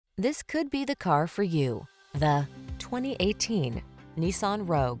This could be the car for you. The 2018 Nissan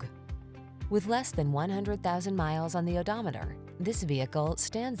Rogue. With less than 100,000 miles on the odometer, this vehicle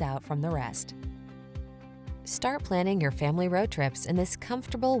stands out from the rest. Start planning your family road trips in this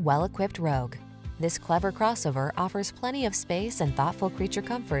comfortable, well-equipped Rogue. This clever crossover offers plenty of space and thoughtful creature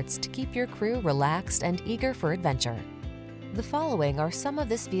comforts to keep your crew relaxed and eager for adventure. The following are some of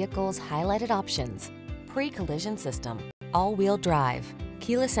this vehicle's highlighted options: pre-collision system, all-wheel drive,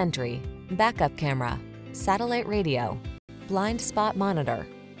 keyless entry, backup camera, satellite radio, blind spot monitor,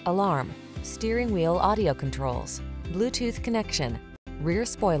 alarm, steering wheel audio controls, Bluetooth connection, rear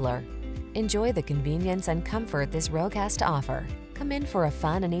spoiler. Enjoy the convenience and comfort this Rogue has to offer. Come in for a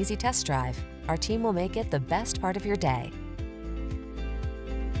fun and easy test drive. Our team will make it the best part of your day.